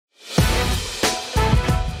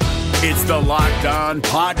It's the Locked On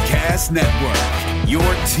Podcast Network, your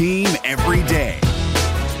team every day.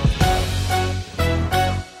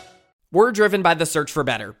 We're driven by the search for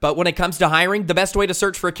better, but when it comes to hiring, the best way to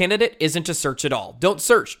search for a candidate isn't to search at all. Don't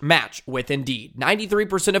search, match with Indeed.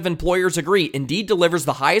 93% of employers agree Indeed delivers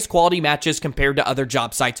the highest quality matches compared to other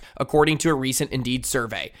job sites, according to a recent Indeed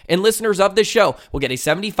survey. And listeners of this show will get a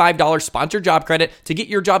 $75 sponsored job credit to get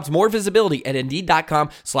your jobs more visibility at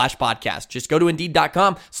Indeed.com/podcast. Just go to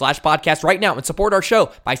Indeed.com/podcast right now and support our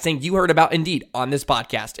show by saying you heard about Indeed on this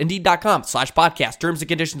podcast. Indeed.com/podcast. Terms and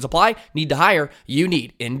conditions apply. Need to hire? You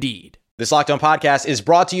need Indeed. This Locked On Podcast is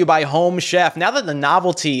brought to you by Home Chef. Now that the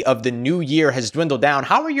novelty of the new year has dwindled down,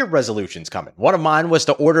 how are your resolutions coming? One of mine was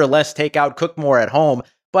to order less takeout, cook more at home,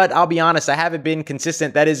 but I'll be honest, I haven't been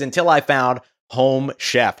consistent. That is until I found Home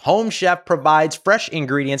Chef. Home Chef provides fresh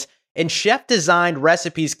ingredients and chef-designed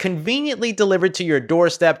recipes conveniently delivered to your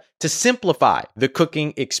doorstep to simplify the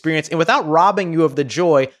cooking experience and without robbing you of the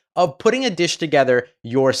joy of putting a dish together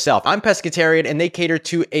yourself. I'm pescatarian and they cater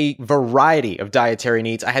to a variety of dietary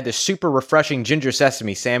needs. I had this super refreshing ginger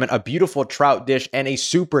sesame salmon, a beautiful trout dish, and a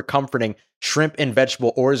super comforting shrimp and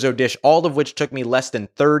vegetable orzo dish, all of which took me less than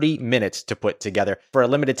 30 minutes to put together. For a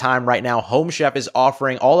limited time right now, Home Chef is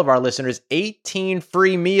offering all of our listeners 18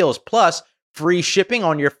 free meals plus free shipping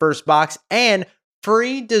on your first box and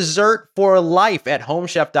free dessert for life at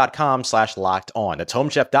homechef.com/lockedon. That's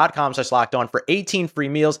homechef.com/lockedon for 18 free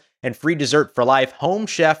meals and free dessert for life.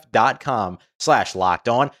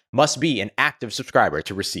 Homechef.com/lockedon. Must be an active subscriber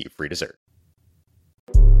to receive free dessert.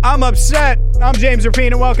 I'm upset. I'm James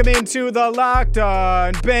Rapine, and welcome into the Locked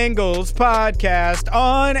On Bengals podcast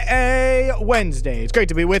on a Wednesday. It's great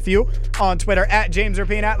to be with you on Twitter at James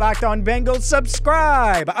Rapine, at Locked On Bengals.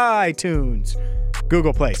 Subscribe, iTunes,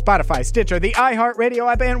 Google Play, Spotify, Stitcher, the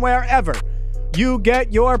iHeartRadio app, and wherever you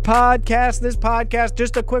get your podcast. This podcast,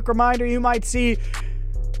 just a quick reminder, you might see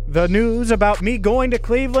the news about me going to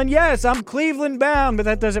Cleveland. Yes, I'm Cleveland bound, but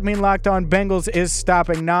that doesn't mean Locked On Bengals is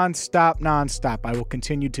stopping nonstop. I will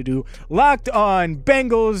continue to do Locked On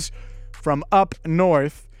Bengals from up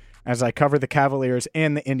north as I cover the Cavaliers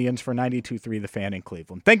and the Indians for 92.3 The Fan in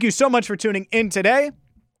Cleveland. Thank you so much for tuning in today.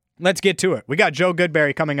 Let's get to it. We got Joe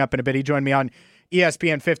Goodberry coming up in a bit. He joined me on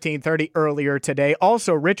ESPN 1530 earlier today.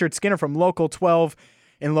 Also, Richard Skinner from Local 12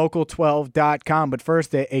 and Local12.com. But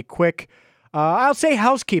first, a quick, I'll say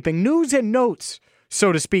housekeeping, news and notes,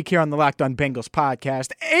 so to speak, here on the Locked On Bengals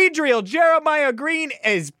podcast. Adriel Jeremiah Green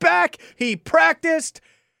is back. He practiced,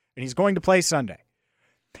 and he's going to play Sunday.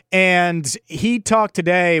 And he talked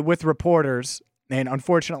today with reporters, and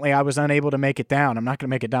unfortunately, I was unable to make it down. I'm not going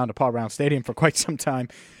to make it down to Paul Brown Stadium for quite some time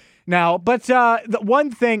now, but the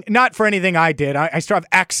one thing, not for anything I did, I still have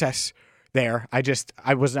access there. I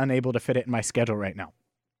was unable to fit it in my schedule right now.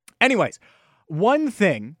 Anyways, one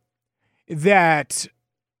thing that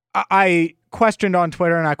I questioned on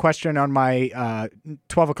Twitter and I questioned on my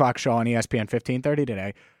 12 o'clock show on ESPN 1530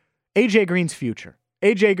 today, AJ Green's future.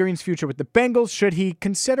 AJ Green's future with the Bengals. Should he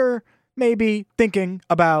consider maybe thinking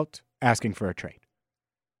about asking for a trade?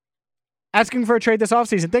 Asking for a trade this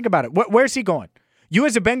offseason. Think about it. Where's he going? You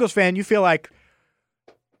as a Bengals fan, you feel like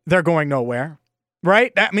they're going nowhere,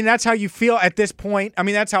 right? I mean, that's how you feel at this point. I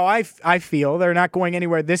mean, that's how I feel. They're not going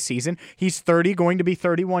anywhere this season. He's 30, going to be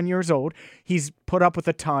 31 years old. He's put up with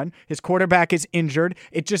a ton. His quarterback is injured.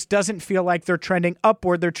 It just doesn't feel like they're trending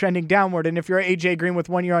upward. They're trending downward. And if you're AJ Green with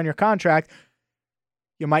 1 year on your contract,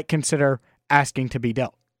 you might consider asking to be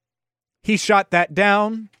dealt. He shot that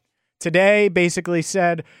down today, basically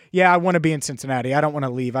said, yeah, I want to be in Cincinnati. I don't want to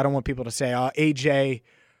leave. I don't want people to say, oh, AJ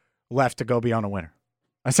left to go be on a winner,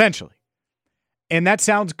 essentially. And that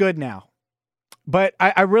sounds good now. But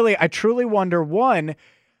I truly wonder, one,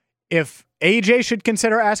 if AJ should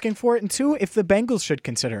consider asking for it, and two, if the Bengals should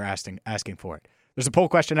consider asking for it. There's a poll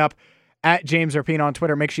question up at James Rapine on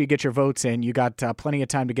Twitter. Make sure you get your votes in. You got plenty of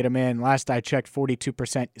time to get them in. Last I checked,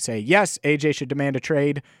 42% say yes, AJ should demand a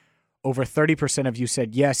trade. Over 30% of you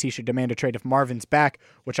said yes, he should demand a trade if Marvin's back,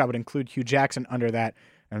 which I would include Hugh Jackson under that.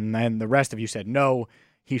 And then the rest of you said no,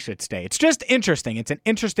 he should stay. It's just interesting. It's an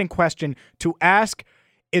interesting question to ask.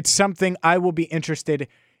 It's something I will be interested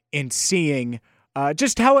in seeing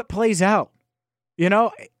just how it plays out. You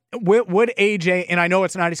know, would AJ, and I know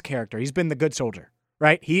it's not his character, he's been the good soldier,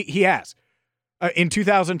 right? He has. In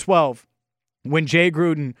 2012, when Jay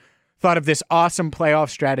Gruden thought of this awesome playoff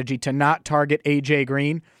strategy to not target AJ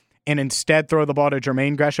Green and instead throw the ball to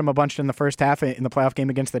Jermaine Gresham a bunch in the first half in the playoff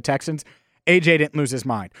game against the Texans, AJ didn't lose his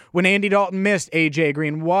mind. When Andy Dalton missed AJ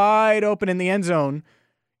Green wide open in the end zone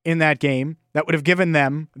in that game, that would have given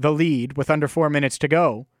them the lead with under 4 minutes to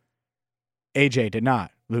go, AJ did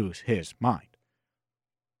not lose his mind.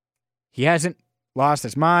 He hasn't lost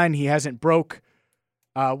his mind. He hasn't broke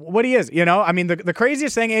what he is. I mean, the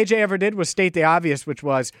craziest thing AJ ever did was state the obvious, which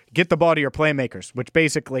was get the ball to your playmakers, which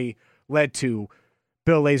basically led to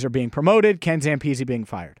Bill Lazor being promoted, Ken Zampese being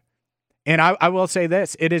fired. And I will say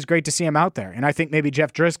this, it is great to see him out there. And I think maybe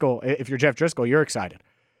Jeff Driscoll, if you're Jeff Driscoll, you're excited.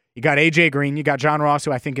 You got AJ Green, you got John Ross,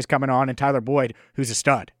 who I think is coming on, and Tyler Boyd, who's a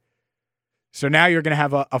stud. So now you're going to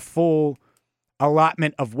have a full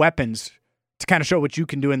allotment of weapons to kind of show what you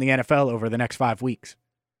can do in the NFL over the next 5 weeks.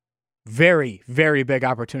 Very, very big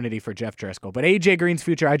opportunity for Jeff Driscoll. But AJ Green's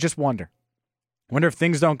future, I just wonder. I wonder if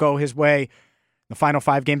things don't go his way in the final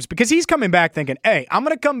 5 games, because he's coming back thinking, hey, I'm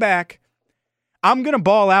going to come back. I'm going to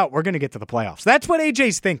ball out. We're going to get to the playoffs. That's what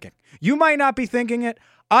AJ's thinking. You might not be thinking it.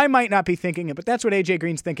 I might not be thinking it, but that's what AJ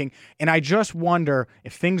Green's thinking. And I just wonder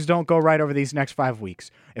if things don't go right over these next 5 weeks,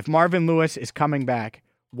 if Marvin Lewis is coming back,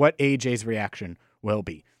 what AJ's reaction will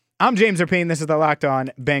be. I'm James Rapien. This is the Locked On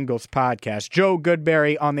Bengals podcast. Joe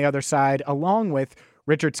Goodberry on the other side, along with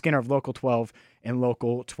Richard Skinner of Local 12 and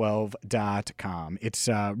Local12.com. It's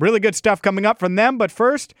really good stuff coming up from them, but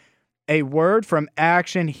first, a word from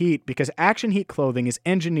Action Heat, because Action Heat clothing is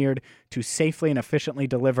engineered to safely and efficiently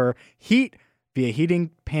deliver heat via heating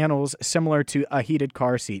panels similar to a heated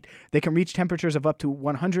car seat. They can reach temperatures of up to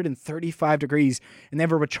 135 degrees, and they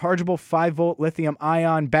have a rechargeable 5-volt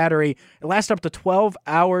lithium-ion battery. It lasts up to 12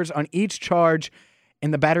 hours on each charge,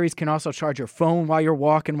 and the batteries can also charge your phone while you're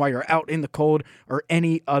walking, while you're out in the cold, or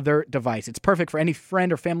any other device. It's perfect for any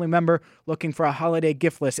friend or family member looking for a holiday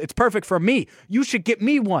gift list. It's perfect for me. You should get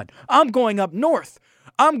me one. I'm going up north.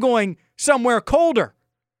 I'm going somewhere colder,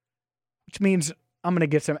 which means I'm going to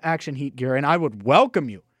get some Action Heat gear, and I would welcome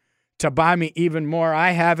you to buy me even more.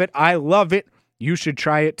 I have it. I love it. You should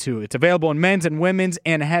try it too. It's available in men's and women's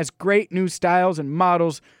and has great new styles and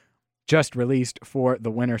models just released for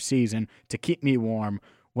the winter season to keep me warm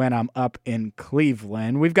when I'm up in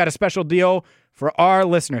Cleveland. We've got a special deal for our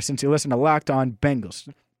listeners since you listen to Locked On Bengals.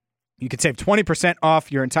 You can save 20%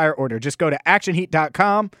 off your entire order. Just go to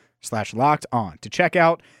actionheat.com/lockedon to check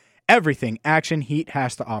out everything Action Heat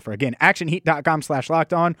has to offer. Again,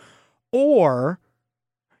 actionheat.com/lockedon, or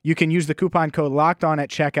you can use the coupon code LOCKEDON at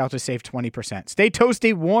checkout to save 20%. Stay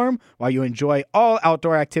toasty warm while you enjoy all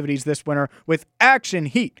outdoor activities this winter with Action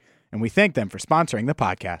Heat, and we thank them for sponsoring the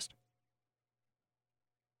podcast.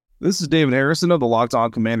 This is David Harrison of the Locked On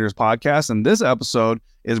Commanders podcast, and this episode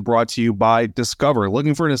is brought to you by Discover.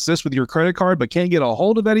 Looking for an assist with your credit card but can't get a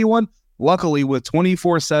hold of anyone? Luckily, with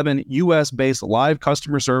 24/7 U.S.-based live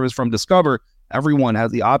customer service from Discover, everyone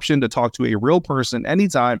has the option to talk to a real person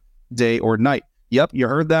anytime, day or night. Yep, you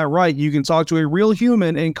heard that right. You can talk to a real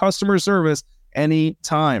human in customer service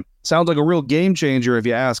anytime. Sounds like a real game changer if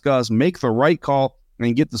you ask us. Make the right call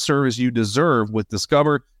and get the service you deserve with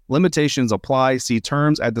Discover. Limitations apply. See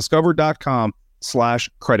terms at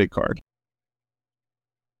discover.com/creditcard.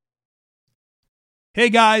 Hey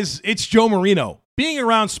guys, it's Joe Marino. Being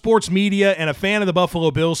around sports media and a fan of the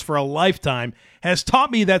Buffalo Bills for a lifetime has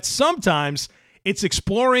taught me that sometimes it's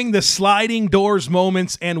exploring the sliding doors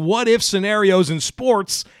moments and what-if scenarios in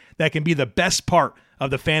sports that can be the best part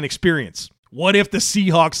of the fan experience. What if the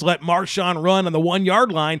Seahawks let Marshawn run on the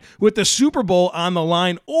 1-yard line with the Super Bowl on the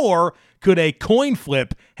line? Or could a coin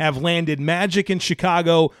flip have landed Magic in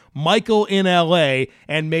Chicago, Michael in LA,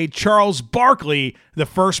 and made Charles Barkley the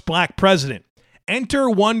first black president? Enter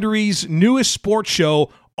Wondery's newest sports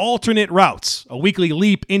show, Alternate Routes, a weekly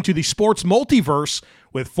leap into the sports multiverse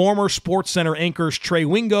with former SportsCenter anchors Trey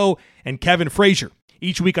Wingo and Kevin Frazier.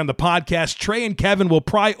 Each week on the podcast, Trey and Kevin will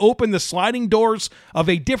pry open the sliding doors of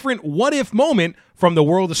a different what-if moment from the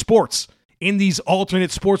world of sports. In these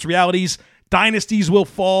alternate sports realities, dynasties will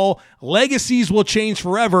fall, legacies will change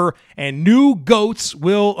forever, and new GOATs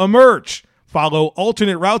will emerge. Follow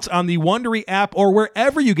Alternate Routes on the Wondery app or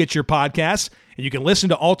wherever you get your podcasts, and you can listen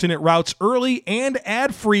to Alternate Routes early and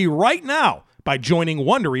ad-free right now by joining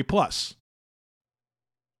Wondery Plus.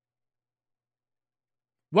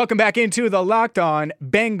 Welcome back into the Locked On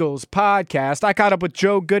Bengals podcast. I caught up with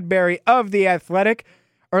Joe Goodberry of The Athletic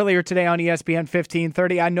earlier today on ESPN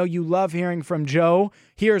 1530. I know you love hearing from Joe.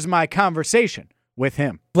 Here's my conversation with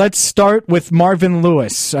him. Let's start with Marvin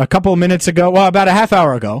Lewis. A couple of minutes ago, well, about a half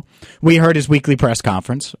hour ago, we heard his weekly press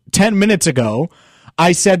conference. 10 minutes ago,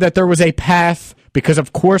 I said that there was a path, because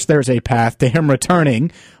of course there's a path to him returning.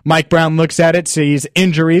 Mike Brown looks at it, sees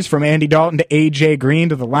injuries from Andy Dalton to A.J. Green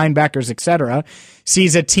to the linebackers, etc.,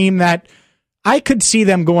 sees a team that I could see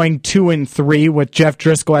them going 2-3 with Jeff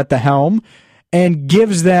Driscoll at the helm, and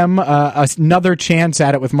gives them another chance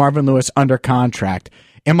at it with Marvin Lewis under contract.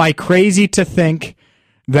 Am I crazy to think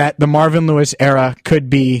that the Marvin Lewis era could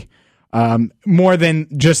be more than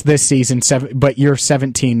just this season, but you're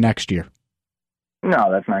 17 next year.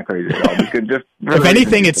 No, that's not crazy at all. We could just if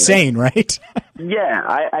anything, it's sane, right? Yeah,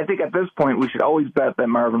 I think at this point we should always bet that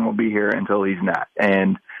Marvin will be here until he's not.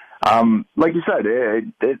 And like you said,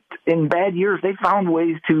 in bad years they found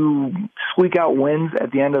ways to squeak out wins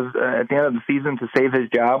at the end of the season to save his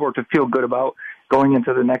job or to feel good about going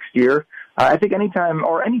into the next year. I think anytime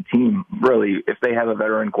or any team really, if they have a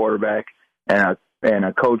veteran quarterback and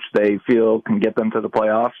a coach they feel can get them to the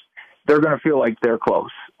playoffs, they're going to feel like they're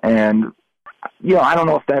close. And I don't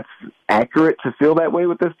know if that's accurate to feel that way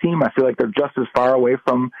with this team. I feel like they're just as far away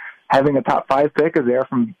from having a top 5 pick as they are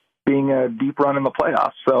from being a deep run in the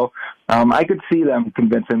playoffs. So I could see them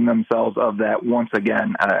convincing themselves of that once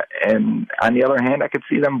again. And on the other hand, I could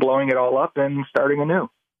see them blowing it all up and starting anew.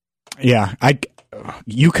 Yeah,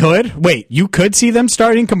 you could see them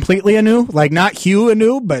starting completely anew, like not Hugh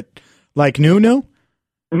anew, but like new.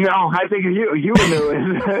 No, I think Hugh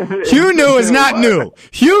knew is Hugh knew is not new.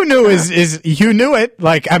 Hugh knew is Hugh knew it.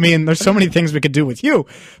 Like, I mean, there's so many things we could do with Hugh,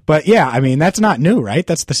 but yeah, I mean, that's not new, right?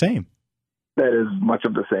 That's the same. That is much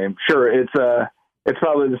of the same. Sure, it's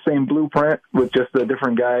probably the same blueprint with just a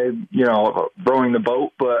different guy, rowing the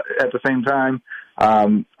boat, but at the same time,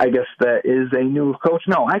 I guess that is a new coach.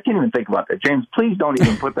 No, I can't even think about that. James, please don't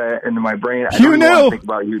even put that into my brain. I don't want to think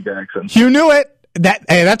about Hugh Jackson. Hugh knew it.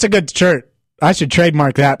 That's a good shirt. I should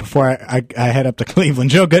trademark that before I head up to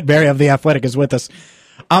Cleveland. Joe Goodberry of The Athletic is with us.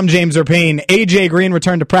 I'm James Rapine. A.J. Green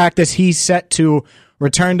returned to practice. He's set to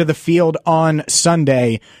return to the field on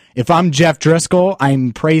Sunday. If I'm Jeff Driscoll,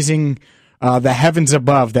 I'm praising the heavens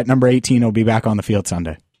above that number 18 will be back on the field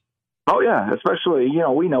Sunday. Oh, yeah, especially,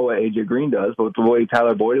 we know what A.J. Green does, but the way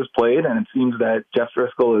Tyler Boyd has played, and it seems that Jeff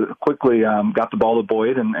Driscoll quickly got the ball to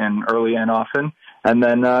Boyd and early and often. And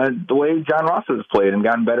then the way John Ross has played and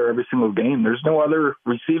gotten better every single game. There's no other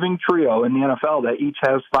receiving trio in the NFL that each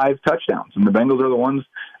has 5 touchdowns. And the Bengals are the ones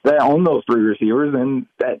that own those 3 receivers, and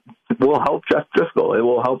that will help Jeff Driscoll. It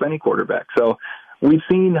will help any quarterback. So we've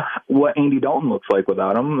seen what Andy Dalton looks like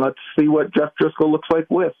without him. Let's see what Jeff Driscoll looks like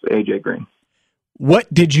with A.J. Green.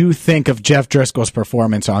 What did you think of Jeff Driscoll's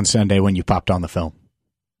performance on Sunday when you popped on the film?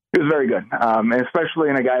 It was very good, especially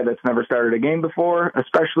in a guy that's never started a game before,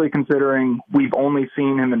 especially considering we've only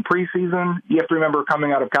seen him in preseason. You have to remember,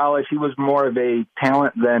 coming out of college, he was more of a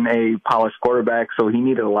talent than a polished quarterback, so he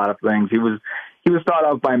needed a lot of things. He was thought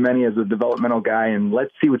of by many as a developmental guy, and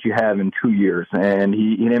let's see what you have in 2 years. And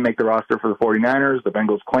he didn't make the roster for the 49ers. The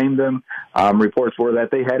Bengals claimed him. Reports were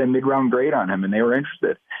that they had a mid-round grade on him, and they were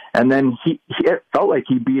interested. And then it felt like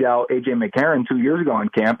he beat out A.J. McCarron 2 years ago in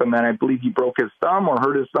camp, and then I believe he broke his thumb or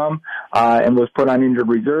hurt his thumb and was put on injured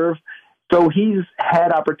reserve. So he's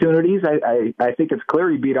had opportunities. I think it's clear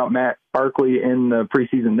he beat out Matt Barkley in the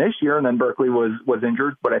preseason this year, and then Barkley was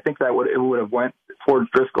injured, but I think it would have went towards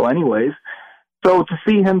Driscoll anyways. So to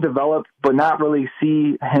see him develop, but not really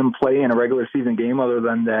see him play in a regular season game other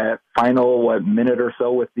than that final minute or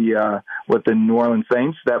so with the New Orleans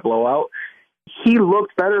Saints, that blowout, he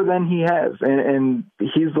looked better than he has, and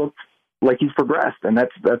he's looked like he's progressed, and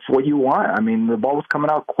that's what you want. I mean, the ball was coming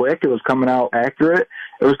out quick, it was coming out accurate,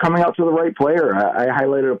 it was coming out to the right player. I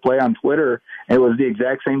highlighted a play on Twitter, and it was the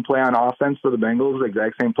exact same play on offense for the Bengals, the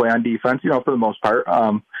exact same play on defense, for the most part,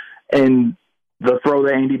 and the throw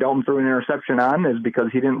that Andy Dalton threw an interception on is because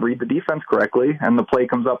he didn't read the defense correctly, and the play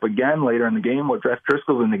comes up again later in the game with Jeff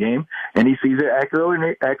Driscoll's in the game, and he sees it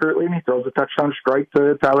accurately, and he throws a touchdown strike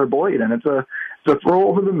to Tyler Boyd, and it's a throw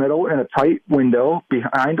over the middle in a tight window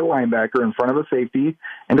behind a linebacker in front of a safety,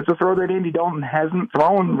 and it's a throw that Andy Dalton hasn't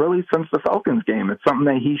thrown really since the Falcons game. It's something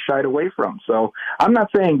that he shied away from. So I'm not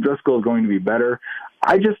saying Driscoll is going to be better.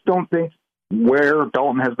 I just don't think where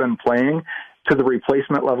Dalton has been playing to the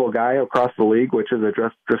replacement level guy across the league, which is a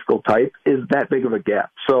Driscoll type, is that big of a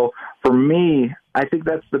gap. So for me, I think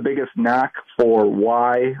that's the biggest knock for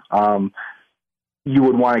why you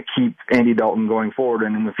would want to keep Andy Dalton going forward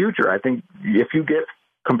and in the future. I think if you get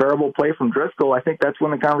comparable play from Driscoll, I think that's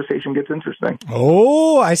when the conversation gets interesting.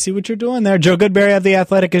 Oh, I see what you're doing there. Joe Goodberry of The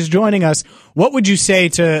Athletic is joining us. What would you say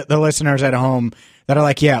to the listeners at home that are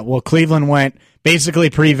like, yeah, well, Cleveland went basically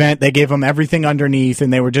prevent, they gave them everything underneath,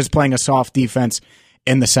 and they were just playing a soft defense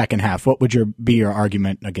in the second half? What would be your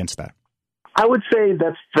argument against that? I would say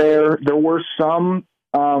that's fair. There were some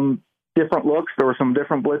different looks. There were some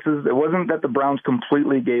different blitzes. It wasn't that the Browns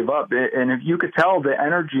completely gave up. And if you could tell the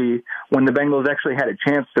energy when the Bengals actually had a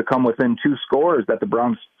chance to come within 2 scores, that the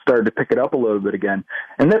Browns started to pick it up a little bit again.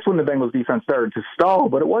 And that's when the Bengals defense started to stall.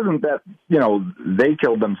 But it wasn't that, they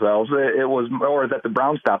killed themselves. It was, or that the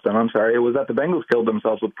Browns stopped them. I'm sorry. It was that the Bengals killed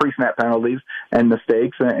themselves with pre-snap penalties and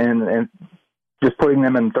mistakes and just putting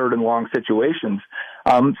them in third and long situations.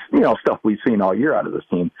 Stuff we've seen all year out of this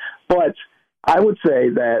team. But I would say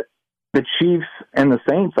that the Chiefs and the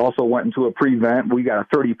Saints also went into a prevent. We got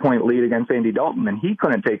a 30-point lead against Andy Dalton, and he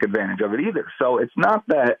couldn't take advantage of it either. So it's not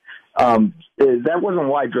that that wasn't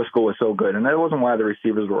why Driscoll was so good, and that wasn't why the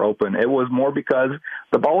receivers were open. It was more because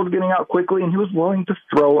the ball was getting out quickly, and he was willing to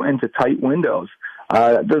throw into tight windows.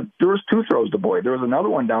 There was 2 throws to Boyd. There was another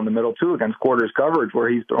one down the middle, too, against quarters coverage where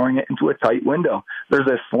he's throwing it into a tight window. There's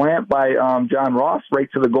a slant by John Ross right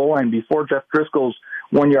to the goal line before Jeff Driscoll's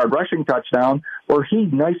 1-yard rushing touchdown where he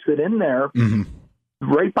knifes it in there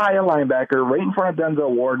right by a linebacker, right in front of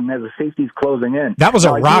Denzel Ward, and as the safety's closing in. That was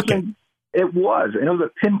a rocket. It was, and it was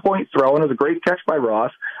a pinpoint throw, and it was a great catch by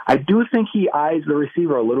Ross. I do think he eyes the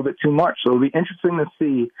receiver a little bit too much, so it'll be interesting to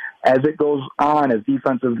see as it goes on, as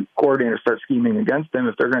defensive coordinators start scheming against him,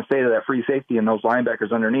 if they're going to say to that free safety and those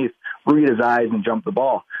linebackers underneath, read his eyes and jump the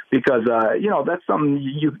ball. Because, that's something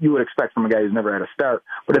you would expect from a guy who's never had a start,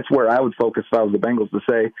 but it's where I would focus if I was the Bengals to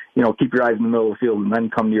say, keep your eyes in the middle of the field and then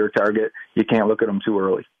come to your target. You can't look at them too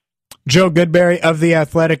early. Joe Goodberry of The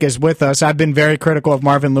Athletic is with us. I've been very critical of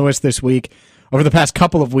Marvin Lewis this week. Over the past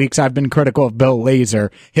couple of weeks, I've been critical of Bill Lazor.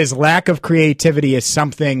 His lack of creativity is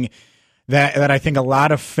something that I think a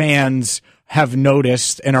lot of fans have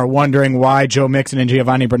noticed and are wondering why Joe Mixon and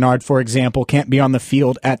Giovanni Bernard, for example, can't be on the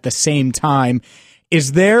field at the same time.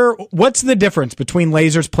 What's the difference between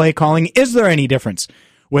Lazor's play calling? Is there any difference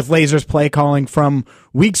with Lazor's play calling from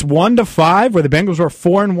weeks 1 to 5, where the Bengals were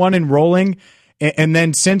 4-1 and rolling, and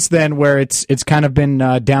then since then, where it's kind of been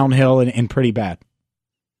downhill and pretty bad?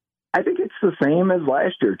 I think it's the same as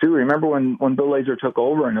last year, too. Remember when Bill Lazor took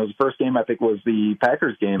over, and it was the first game, I think, was the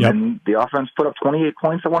Packers game, and the offense put up 28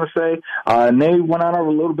 points, I want to say, and they went on a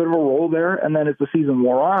little bit of a roll there, and then as the season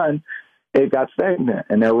wore on, it got stagnant,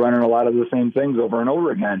 and they're running a lot of the same things over and over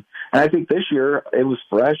again. And I think this year, it was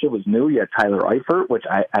fresh, it was new. You had Tyler Eifert, which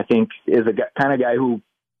I think is a kind of guy who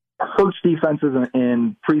hurts defenses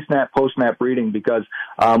in pre-snap, post-snap reading, because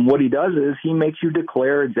what he does is he makes you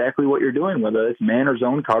declare exactly what you're doing, whether it's man or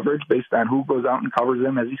zone coverage based on who goes out and covers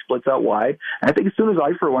him as he splits out wide. And I think as soon as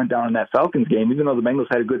Eifert went down in that Falcons game, even though the Bengals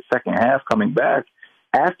had a good second half coming back,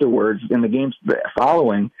 afterwards in the games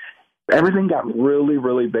following, everything got really,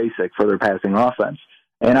 really basic for their passing offense.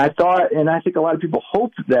 And I think a lot of people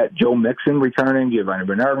hoped that Joe Mixon returning, Giovanni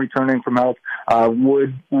Bernard returning from health,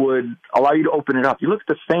 would allow you to open it up. You look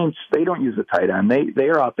at the Saints; they don't use the tight end. They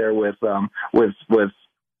are out there with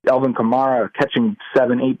Alvin Kamara catching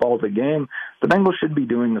 7-8 balls a game. The Bengals should be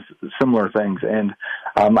doing similar things. And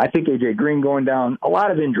I think A.J. Green going down, a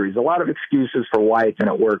lot of injuries, a lot of excuses for why it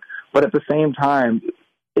didn't work. But at the same time,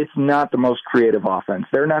 it's not the most creative offense.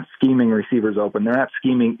 They're not scheming receivers open. They're not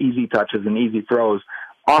scheming easy touches and easy throws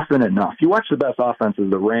often enough. You watch the best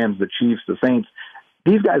offenses, the Rams, the Chiefs, the Saints,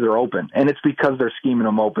 these guys are open, and it's because they're scheming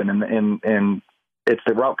them open, and it's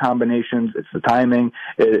the route combinations, it's the timing,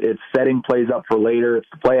 it's setting plays up for later, it's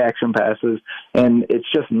the play action passes, and it's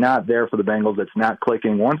just not there for the Bengals. It's not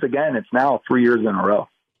clicking. Once again, it's now 3 years in a row.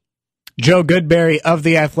 Joe Goodberry of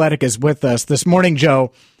The Athletic is with us. This morning,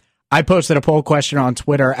 Joe, I posted a poll question on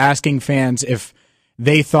Twitter asking fans if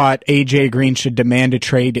they thought A.J. Green should demand a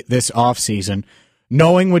trade this offseason.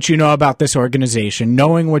 Knowing what you know about this organization,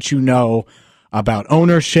 knowing what you know about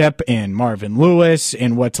ownership and Marvin Lewis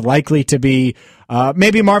and what's likely to be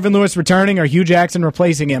maybe Marvin Lewis returning or Hugh Jackson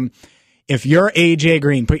replacing him, if you're A.J.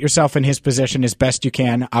 Green, put yourself in his position as best you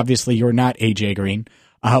can. Obviously, you're not A.J. Green.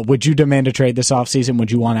 Would you demand a trade this offseason?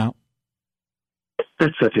 Would you want out?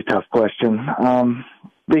 That's such a tough question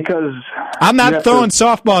because I'm not throwing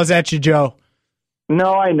softballs at you, Joe.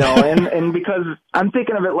 No, I know, and because I'm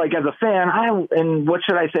thinking of it like as a fan, and what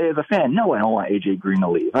should I say as a fan? No, I don't want A.J. Green to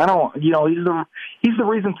leave. I don't, he's the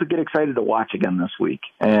reason to get excited to watch again this week.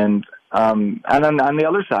 And on the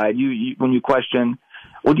other side, you when you question,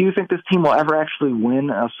 well, do you think this team will ever actually win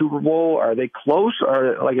a Super Bowl? Are they close?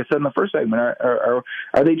 Or like I said in the first segment, are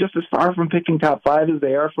they just as far from picking top 5 as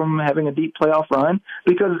they are from having a deep playoff run?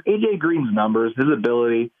 Because A.J. Green's numbers, his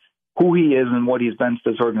ability, who he is, and what he's been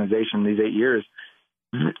to this organization these 8 years.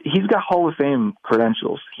 He's got Hall of Fame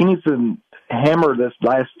credentials. He needs to hammer this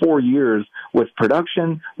last 4 years with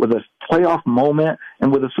production, with a playoff moment,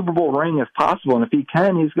 and with a Super Bowl ring if possible. And if he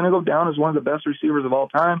can, he's going to go down as one of the best receivers of all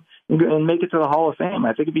time and make it to the Hall of Fame.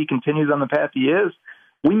 I think if he continues on the path he is,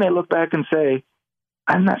 we may look back and say,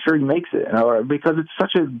 I'm not sure he makes it, because it's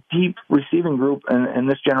such a deep receiving group in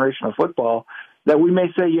this generation of football that we may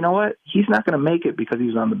say, you know what, he's not going to make it because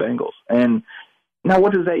he's on the Bengals. And now,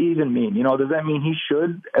 what does that even mean? Does that mean he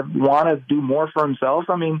should want to do more for himself?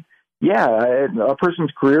 I mean, yeah, a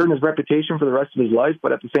person's career and his reputation for the rest of his life,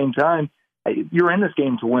 but at the same time, you're in this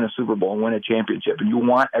game to win a Super Bowl and win a championship, and you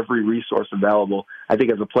want every resource available. I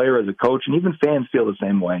think as a player, as a coach, and even fans feel the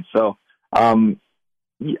same way. So,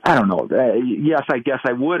 I don't know. Yes, I guess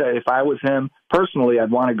I would. If I was him personally,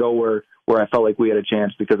 I'd want to go where I felt like we had a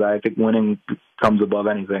chance, because I think winning comes above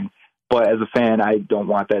anything. But as a fan, I don't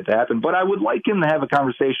want that to happen. But I would like him to have a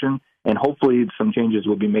conversation, and hopefully some changes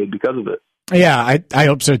will be made because of it. Yeah, I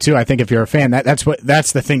hope so too. I think if you're a fan, that's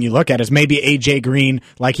the thing you look at is maybe AJ Green,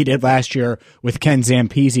 like he did last year with Ken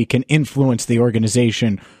Zampese, can influence the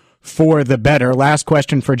organization for the better. Last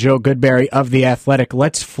question for Joe Goodberry of The Athletic.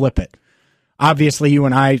 Let's flip it. Obviously, you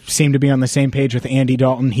and I seem to be on the same page with Andy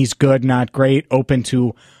Dalton. He's good, not great, open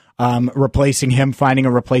to replacing him, finding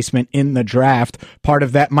a replacement in the draft. Part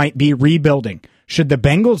of that might be rebuilding. Should the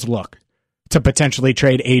Bengals look to potentially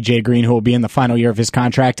trade AJ Green, who will be in the final year of his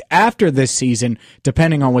contract after this season,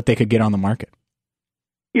 depending on what they could get on the market?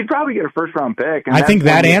 You'd probably get a first-round pick. I think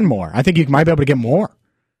that and more. I think you might be able to get more.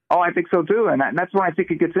 Oh, I think so too, and that's when I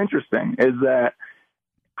think it gets interesting. Is that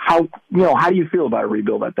how do you feel about a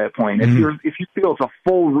rebuild at that point? Mm-hmm. If you feel it's a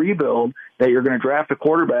full rebuild, that you're going to draft a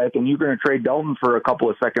quarterback and you're going to trade Dalton for a couple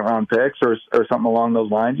of second-round picks or something along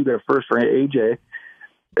those lines, you get a first for AJ.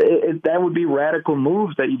 That would be radical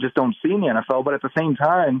moves that you just don't see in the NFL. But at the same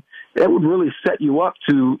time, that would really set you up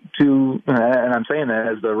to and I'm saying that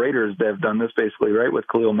as the Raiders, they've done this basically, right, with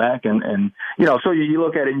Khalil Mack. And so you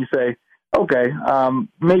look at it and you say, okay,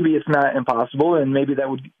 maybe it's not impossible, and maybe that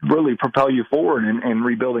would really propel you forward in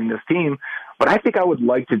rebuilding this team. But I think I would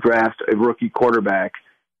like to draft a rookie quarterback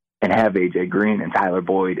and have A.J. Green and Tyler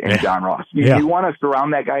Boyd and John Ross. You want to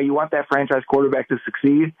surround that guy. You want that franchise quarterback to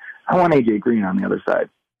succeed. I want A.J. Green on the other side.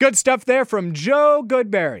 Good stuff there from Joe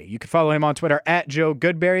Goodberry. You can follow him on Twitter at Joe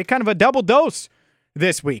Goodberry. Kind of a double dose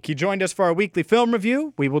this week. He joined us for our weekly film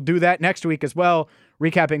review. We will do that next week as well,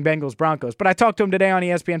 recapping Bengals Broncos. But I talked to him today on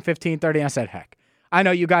ESPN 1530, and I said, heck, I know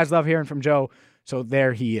you guys love hearing from Joe, so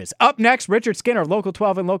there he is. Up next, Richard Skinner, Local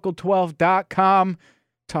 12 and Local12.com.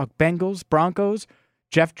 Talk Bengals, Broncos,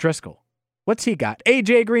 Jeff Driscoll. What's he got?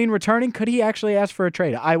 A.J. Green returning? Could he actually ask for a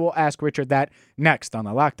trade? I will ask Richard that next on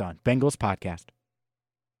the Locked On Bengals podcast.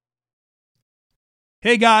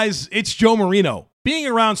 Hey guys, it's Joe Marino. Being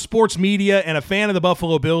around sports media and a fan of the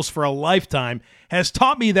Buffalo Bills for a lifetime has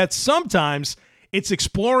taught me that sometimes it's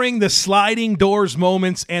exploring the sliding doors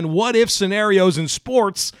moments and what-if scenarios in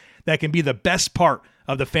sports that can be the best part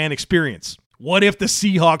of the fan experience. What if the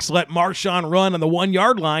Seahawks let Marshawn run on the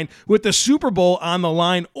 1-yard line with the Super Bowl on the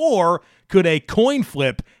line? Or could a coin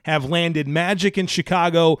flip have landed Magic in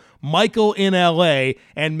Chicago, Michael in L.A.,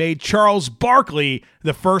 and made Charles Barkley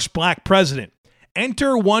the first black president?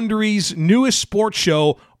 Enter Wondery's newest sports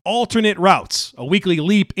show, Alternate Routes, a weekly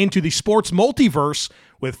leap into the sports multiverse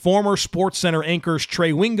with former SportsCenter anchors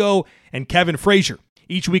Trey Wingo and Kevin Frazier.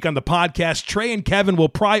 Each week on the podcast, Trey and Kevin will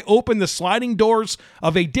pry open the sliding doors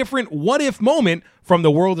of a different what-if moment from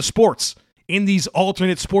the world of sports. In these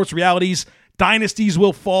alternate sports realities, dynasties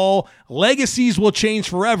will fall, legacies will change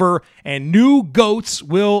forever, and new GOATs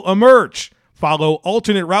will emerge. Follow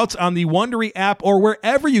Alternate Routes on the Wondery app or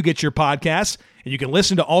wherever you get your podcasts, and you can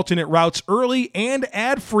listen to Alternate Routes early and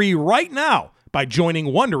ad-free right now by joining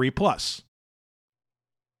Wondery Plus.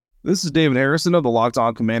 This is David Harrison of the Locked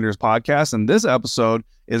On Commanders podcast, and this episode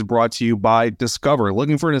is brought to you by Discover.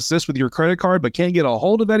 Looking for an assist with your credit card but can't get a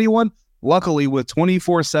hold of anyone? Luckily, with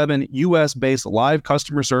 24/7 U.S.-based live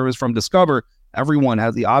customer service from Discover, everyone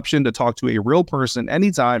has the option to talk to a real person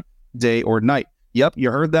anytime, day or night. Yep,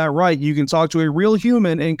 you heard that right. You can talk to a real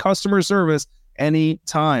human in customer service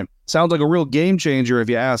anytime. Sounds like a real game changer if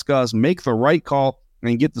you ask us. Make the right call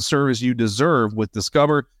and get the service you deserve with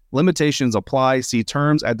Discover. Limitations apply. See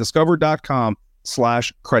terms at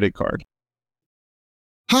discover.com/creditcard.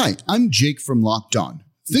 Hi, I'm Jake from Locked On.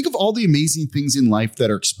 Think of all the amazing things in life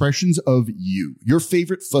that are expressions of you, your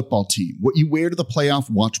favorite football team, what you wear to the playoff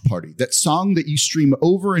watch party, that song that you stream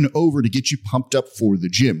over and over to get you pumped up for the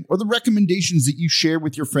gym, or the recommendations that you share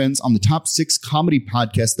with your friends on the top 6 comedy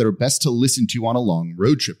podcasts that are best to listen to on a long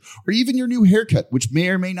road trip, or even your new haircut, which may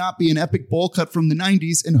or may not be an epic bowl cut from the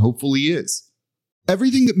 90s and hopefully is.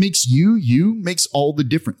 Everything that makes you, you makes all the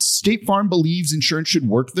difference. State Farm believes insurance should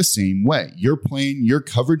work the same way. Your plan, your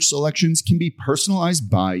coverage selections can be personalized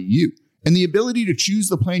by you. And the ability to choose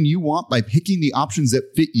the plan you want by picking the options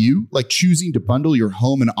that fit you, like choosing to bundle your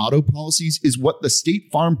home and auto policies, is what the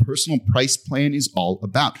State Farm Personal Price Plan is all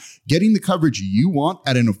about. Getting the coverage you want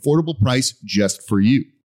at an affordable price just for you.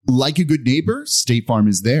 Like a good neighbor, State Farm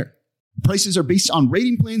is there. Prices are based on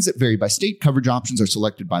rating plans that vary by state. Coverage options are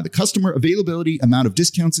selected by the customer. Availability, amount of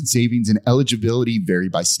discounts and savings, and eligibility vary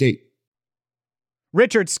by state.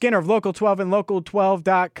 Richard Skinner of Local 12 and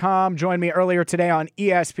Local12.com joined me earlier today on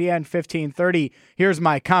ESPN 1530. Here's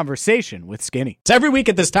my conversation with Skinny. It's every week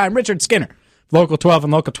at this time. Richard Skinner, Local 12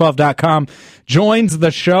 and Local12.com, joins the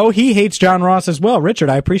show. He hates John Ross as well. Richard,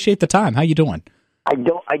 I appreciate the time. How you doing? I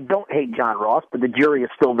don't hate John Ross, but the jury is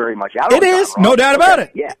still very much out. It is, no doubt about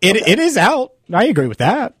it. Yeah, it is out. I agree with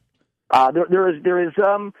that.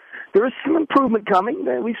 There is some improvement coming.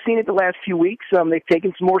 We've seen it the last few weeks. They've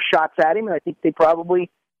taken some more shots at him, and I think they probably,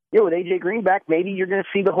 with A.J. Green back, maybe you're going to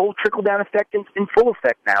see the whole trickle-down effect in full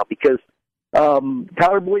effect now, because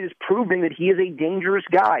Tyler Boyd is proving that he is a dangerous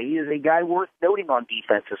guy. He is a guy worth noting on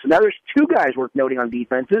defenses. So now there's two guys worth noting on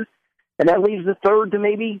defenses, and that leaves the third to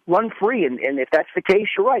maybe run free. And if that's the case,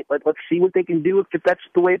 you're right. Let's see what they can do if that's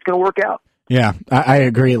the way it's going to work out. Yeah, I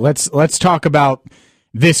agree. Let's talk about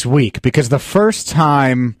this week, because this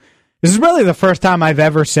is really the first time I've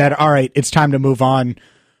ever said, all right, it's time to move on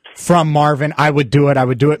from Marvin. I would do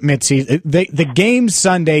it mid-season. The game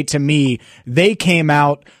Sunday, to me, they came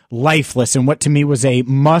out lifeless in what to me was a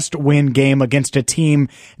must-win game against a team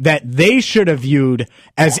that they should have viewed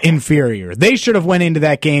as inferior. They should have went into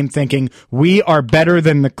that game thinking, we are better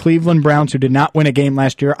than the Cleveland Browns, who did not win a game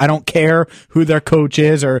last year. I don't care who their coach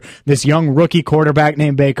is or this young rookie quarterback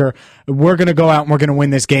named Baker. We're going to go out and we're going to win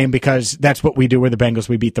this game because that's what we do. We're the Bengals.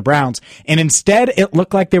 We beat the Browns. And instead, it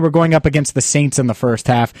looked like they were going up against the Saints in the first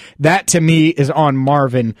half. That, to me, is on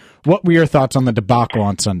Marvin. What were your thoughts on the debacle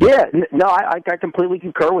on Sunday? Yeah, no, I completely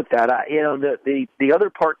concur with that. The other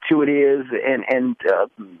part to it is, and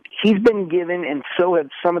he's been given, and so have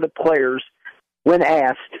some of the players, when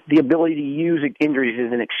asked, the ability to use injuries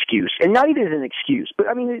as an excuse. And not even as an excuse, but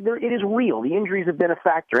I mean, it is real. The injuries have been a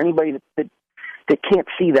factor. Anybody that can't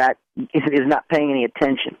see that is not paying any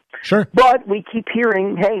attention. Sure. But we keep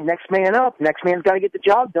hearing, hey, next man up. Next man's got to get the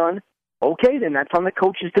job done. Okay, then that's on the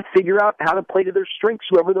coaches to figure out how to play to their strengths,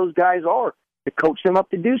 whoever those guys are, to coach them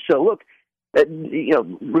up to do so. Look,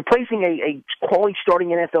 replacing a quality starting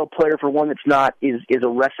NFL player for one that's not is a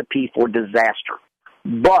recipe for disaster.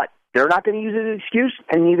 But they're not going to use it as an excuse,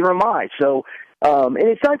 and neither am I. So, and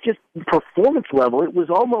it's not just performance level. It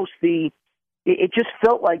was almost it just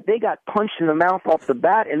felt like they got punched in the mouth off the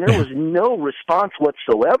bat, and there was no response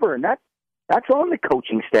whatsoever. And that's on the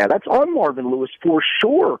coaching staff. That's on Marvin Lewis for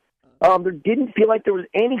sure. There didn't feel like there was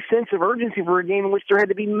any sense of urgency for a game in which there had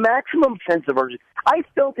to be maximum sense of urgency. I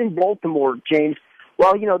felt in Baltimore, James,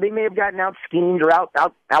 well, they may have gotten out schemed or out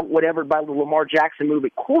whatever by the Lamar Jackson move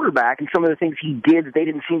at quarterback and some of the things he did that they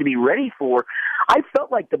didn't seem to be ready for. I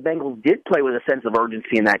felt like the Bengals did play with a sense of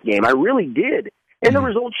urgency in that game. I really did. And the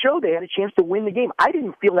results showed they had a chance to win the game. I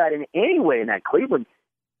didn't feel that in any way in that Cleveland.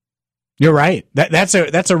 You're right. That's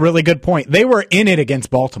a really good point. They were in it against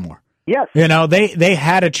Baltimore. Yes. They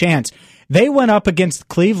had a chance. They went up against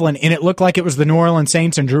Cleveland, and it looked like it was the New Orleans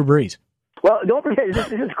Saints and Drew Brees. Well, don't forget, this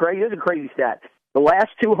is crazy. This is a crazy stat. The last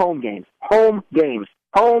two home games,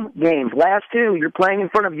 last two, you're playing in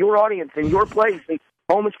front of your audience in your place.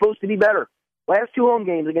 Home is supposed to be better. Last two home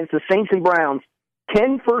games against the Saints and Browns,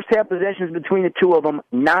 10 first-half possessions between the two of them,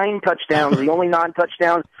 9 touchdowns. The only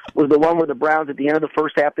non-touchdown was the one where the Browns at the end of the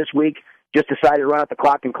first half this week just decided to run out the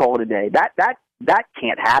clock and call it a day. That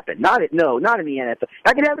can't happen. Not in the NFL.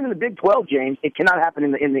 That can happen in the Big 12, James. It cannot happen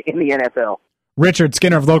in the NFL. Richard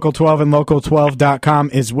Skinner of Local 12 and Local12.com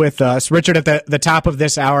is with us. Richard, at the top of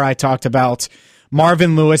this hour, I talked about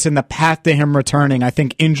Marvin Lewis and the path to him returning. I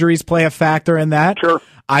think injuries play a factor in that. Sure.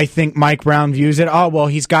 I think Mike Brown views it,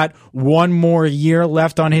 he's got one more year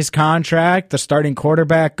left on his contract. The starting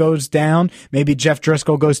quarterback goes down. Maybe Jeff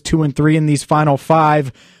Driscoll goes 2-3 in these final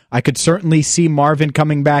 5. I could certainly see Marvin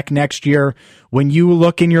coming back next year. When you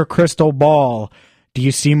look in your crystal ball, do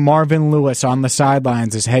you see Marvin Lewis on the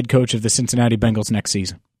sidelines as head coach of the Cincinnati Bengals next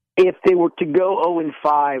season? If they were to go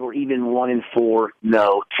 0-5 or even 1-4,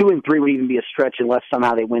 no. 2-3 would even be a stretch unless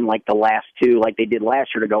somehow they win like the last two, like they did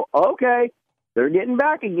last year, to go, okay, they're getting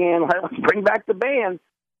back again. Let's bring back the band.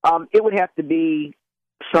 It would have to be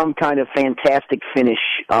some kind of fantastic finish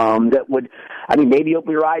that would, maybe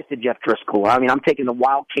open your eyes to Jeff Driscoll. I'm taking the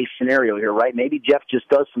wild case scenario here, right? Maybe Jeff just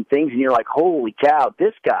does some things and you're like, holy cow,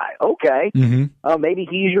 this guy, okay. Mm-hmm. Maybe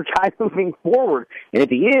he's your guy moving forward. And if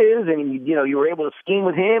he is, and you were able to scheme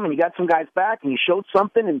with him and you got some guys back and you showed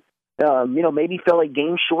something and, maybe fell a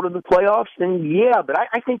game short of the playoffs, then yeah. But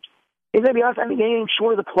I think, if I be honest, I think anything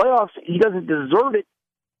short of the playoffs, he doesn't deserve it.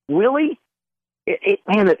 Really?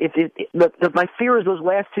 My fear is those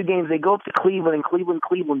last two games, they go up to Cleveland and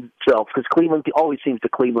Cleveland itself, because Cleveland always seems to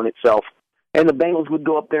Cleveland itself. And the Bengals would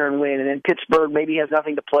go up there and win. And then Pittsburgh maybe has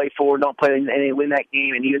nothing to play for, don't play, and they win that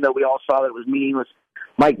game. And even though we all saw that it was meaningless,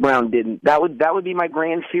 Mike Brown didn't. That would be my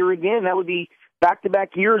grand fear again. That would be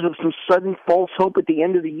back-to-back years of some sudden false hope at the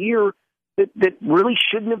end of the year that really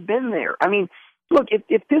shouldn't have been there. I mean, look,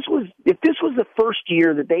 if this was the first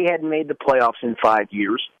year that they hadn't made the playoffs in 5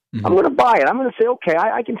 years, I'm going to buy it. I'm going to say, okay,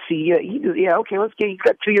 I can see, okay, let's get, he's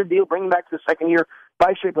got a 2-year deal, bring him back to the second year,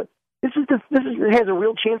 5 straight. But it has a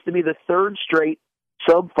real chance to be the third straight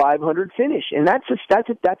sub 500 finish, and that's a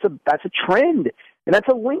trend, and that's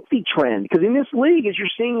a lengthy trend because in this league, as you're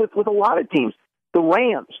seeing with a lot of teams, the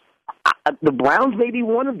Rams, the Browns may be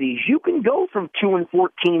one of these. You can go from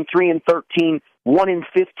 2-14, 3-13,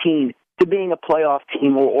 1-15 to being a playoff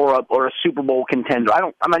team or a Super Bowl contender.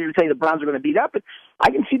 I'm not going to tell you the Browns are going to be that, but I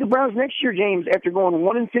can see the Browns next year, James, after going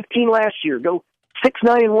 1-15 last year, go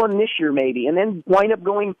 6-9-1 this year maybe, and then wind up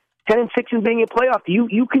going 10-6 and being a playoff.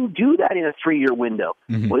 You can do that in a 3-year window.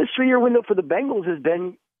 Well, this 3-year window for the Bengals has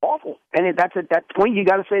been awful, and at that point you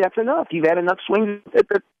got to say that's enough. You've had enough swings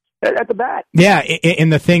at the bat. Yeah,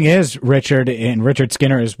 and the thing is, Richard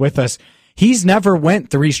Skinner is with us. He's never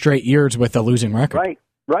went 3 straight years with a losing record.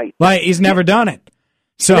 Right. Like he's never done it.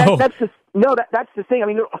 So that's the thing. I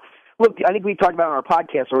mean, look, I think we talked about it on our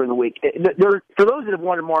podcast earlier in the week. For those that have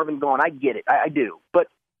wanted Marvin gone, I get it. I do. But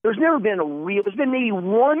there's never been there's been maybe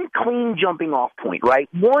one clean jumping off point, right?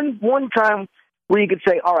 One time where you could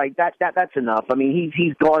say, all right, that's enough. I mean,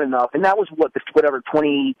 he's gone enough. And that was whatever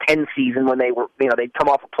 2010 season when they were, they'd come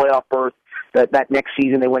off a playoff berth. That next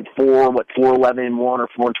season they went 4-11-1 or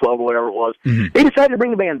 4-12 or whatever it was. They decided to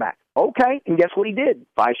bring the band back. Okay, and guess what he did?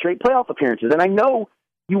 5 straight playoff appearances. And I know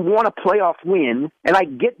you want a playoff win, and I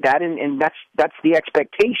get that, and that's the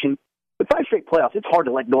expectation. But 5 straight playoffs, it's hard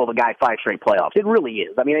to let go of a guy 5 straight playoffs. It really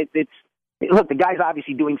is. I mean, look, the guy's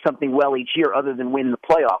obviously doing something well each year other than win the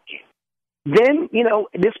playoff game. Then,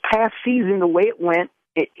 this past season, the way it went,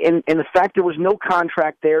 and the fact there was no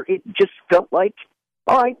contract there, it just felt like,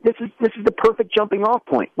 all right, this is the perfect jumping off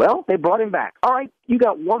point. Well, they brought him back. All right, you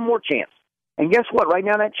got one more chance. And guess what? Right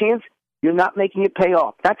now, that chance, you're not making it pay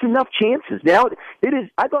off. That's enough chances. Now, it is.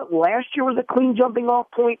 I thought last year was a clean jumping off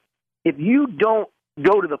point. If you don't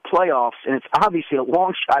go to the playoffs, and it's obviously a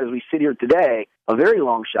long shot as we sit here today, a very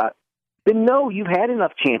long shot, then no, you've had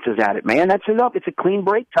enough chances at it, man. That's enough. It's a clean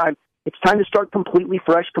break time. It's time to start completely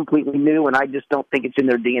fresh, completely new, and I just don't think it's in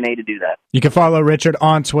their DNA to do that. You can follow Richard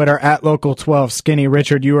on Twitter at Local12Skinny.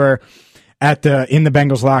 Richard, you were in the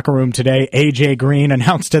Bengals locker room today. AJ Green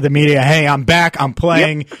announced to the media, hey, I'm back, I'm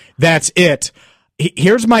playing, That's it.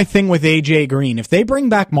 Here's my thing with AJ Green. If they bring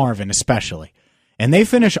back Marvin especially, and they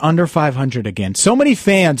finish under 500 again, so many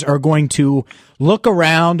fans are going to look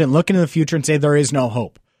around and look into the future and say there is no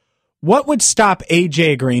hope. What would stop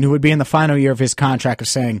AJ Green, who would be in the final year of his contract, of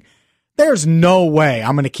saying, there's no way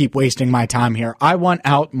I'm going to keep wasting my time here. I want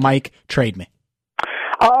out. Mike, trade me.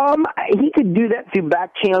 He could do that through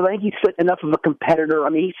back channels. I think he's enough of a competitor. I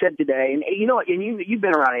mean, he said today, and you know what, and you've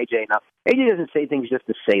been around AJ enough. AJ doesn't say things just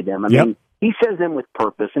to say them. I mean, he says them with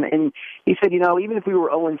purpose. And he said, even if we were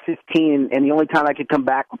 0-15 and the only time I could come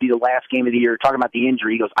back would be the last game of the year, talking about the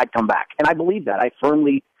injury, he goes, I'd come back. And I believe that. I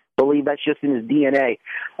firmly believe that's just in his DNA.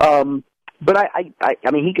 But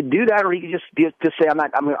I mean, he could do that, or he could just say,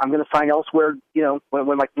 I'm going to sign elsewhere.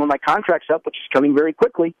 When my contract's up, which is coming very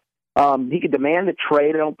quickly. He could demand a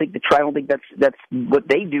trade. I don't think that's what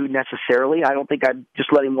they do necessarily. I don't think I'd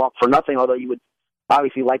just let him walk for nothing. Although you would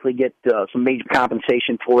obviously likely get some major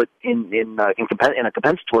compensation for it in a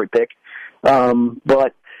compensatory pick.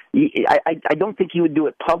 But I don't think he would do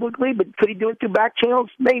it publicly. But could he do it through back channels?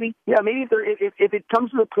 Maybe. Yeah, maybe if it comes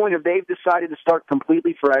to the point of they've decided to start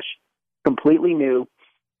completely fresh, completely new,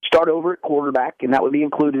 start over at quarterback, and that would be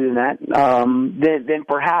included in that, then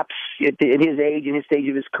perhaps at his age and his stage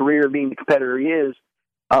of his career, being the competitor he is,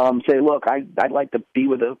 say, look, I'd like to be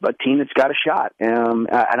with a team that's got a shot. And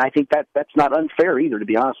I think that's not unfair either, to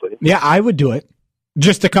be honest with you. Yeah, I would do it.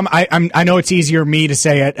 Just to come, I know it's easier me to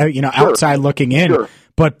say it, sure, outside looking in, sure,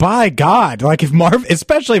 but by God, like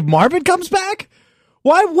especially if Marvin comes back,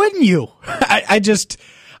 why wouldn't you? I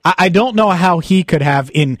don't know how he could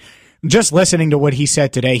have just listening to what he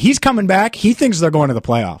said today. He's coming back. He thinks they're going to the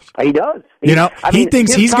playoffs. He does. He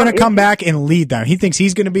thinks he's going to come back and lead them. He thinks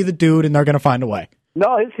he's going to be the dude, and they're going to find a way.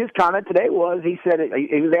 No, his comment today was, he said,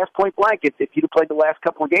 he was asked point blank, if you'd have played the last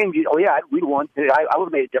couple of games, we'd won. I would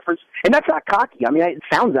have made a difference. And that's not cocky. I mean, it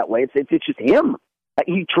sounds that way. It's just him.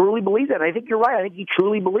 He truly believes that. And I think you're right. I think he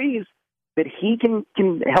truly believes that he can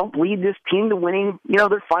help lead this team to winning,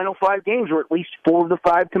 their final 5 games, or at least 4 of the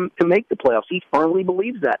 5 to make the playoffs. He firmly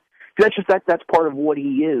believes that. That's part of what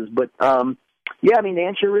he is. But, to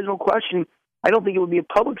answer your original question, I don't think it would be a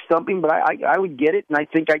public stumping, but I would get it, and I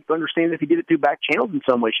think I understand if he did it through back channels in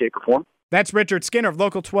some way, shape, or form. That's Richard Skinner of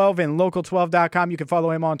Local 12 and Local12.com. You can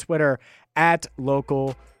follow him on Twitter at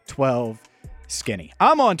Local 12 Skinny.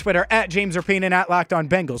 I'm on Twitter at James Rapine and at Locked On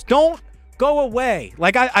Bengals. Don't go away.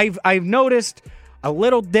 Like I've noticed a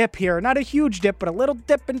little dip here, not a huge dip, but a little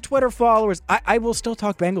dip in Twitter followers. I will still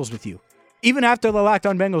talk Bengals with you, even after the Locked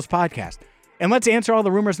On Bengals podcast. And let's answer all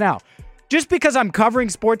the rumors now. Just because I'm covering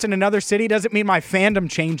sports in another city doesn't mean my fandom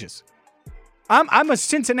changes. I'm a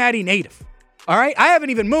Cincinnati native, all right? I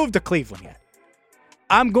haven't even moved to Cleveland yet.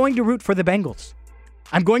 I'm going to root for the Bengals.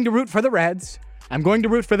 I'm going to root for the Reds. I'm going to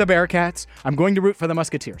root for the Bearcats. I'm going to root for the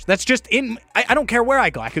Musketeers. That's just I don't care where I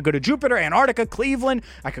go. I could go to Jupiter, Antarctica, Cleveland.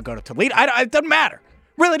 I could go to Toledo. It doesn't matter.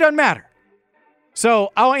 Really doesn't matter.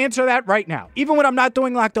 So I'll answer that right now. Even when I'm not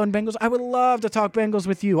doing Locked On Bengals, I would love to talk Bengals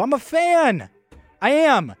with you. I'm a fan. I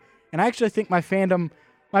am. And I actually think my fandom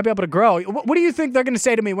might be able to grow. What do you think they're going to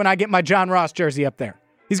say to me when I get my John Ross jersey up there?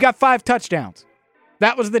 He's got 5 touchdowns.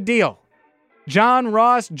 That was the deal. John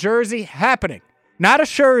Ross jersey happening. Not a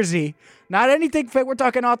jersey. Not anything fake. We're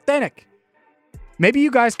talking authentic. Maybe you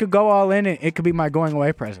guys could go all in and it could be my going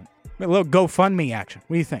away present. A little GoFundMe action.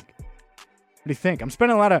 What do you think? What do you think? I'm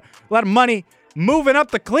spending a lot of money moving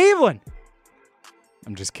up to Cleveland.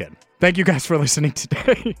 I'm just kidding. Thank you guys for listening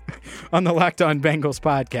today on the Locked On Bengals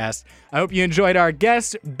podcast. I hope you enjoyed our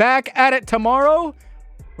guests. Back at it tomorrow,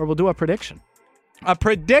 where we'll do a prediction. A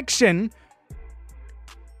prediction.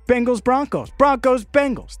 Bengals, Broncos. Broncos,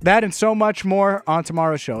 Bengals. That and so much more on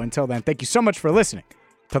tomorrow's show. Until then, thank you so much for listening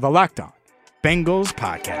to the Locked On Bengals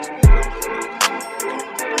podcast.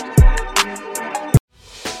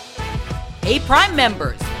 Hey, Prime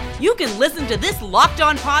members, you can listen to this Locked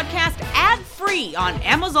On podcast ad-free on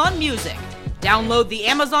Amazon Music. Download the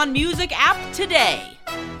Amazon Music app today.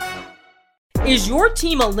 Is your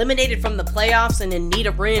team eliminated from the playoffs and in need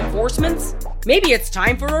of reinforcements? Maybe it's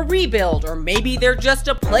time for a rebuild, or maybe they're just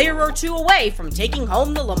a player or two away from taking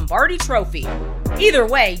home the Lombardi Trophy. Either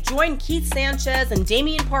way, join Keith Sanchez and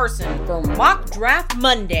Damian Parson for Mock Draft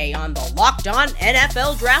Monday on the Locked On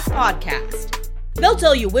NFL Draft Podcast. They'll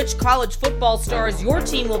tell you which college football stars your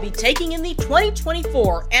team will be taking in the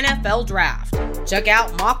 2024 NFL Draft. Check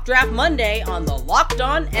out Mock Draft Monday on the Locked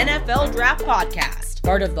On NFL Draft Podcast,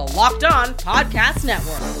 part of the Locked On Podcast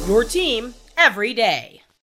Network. Your team every day.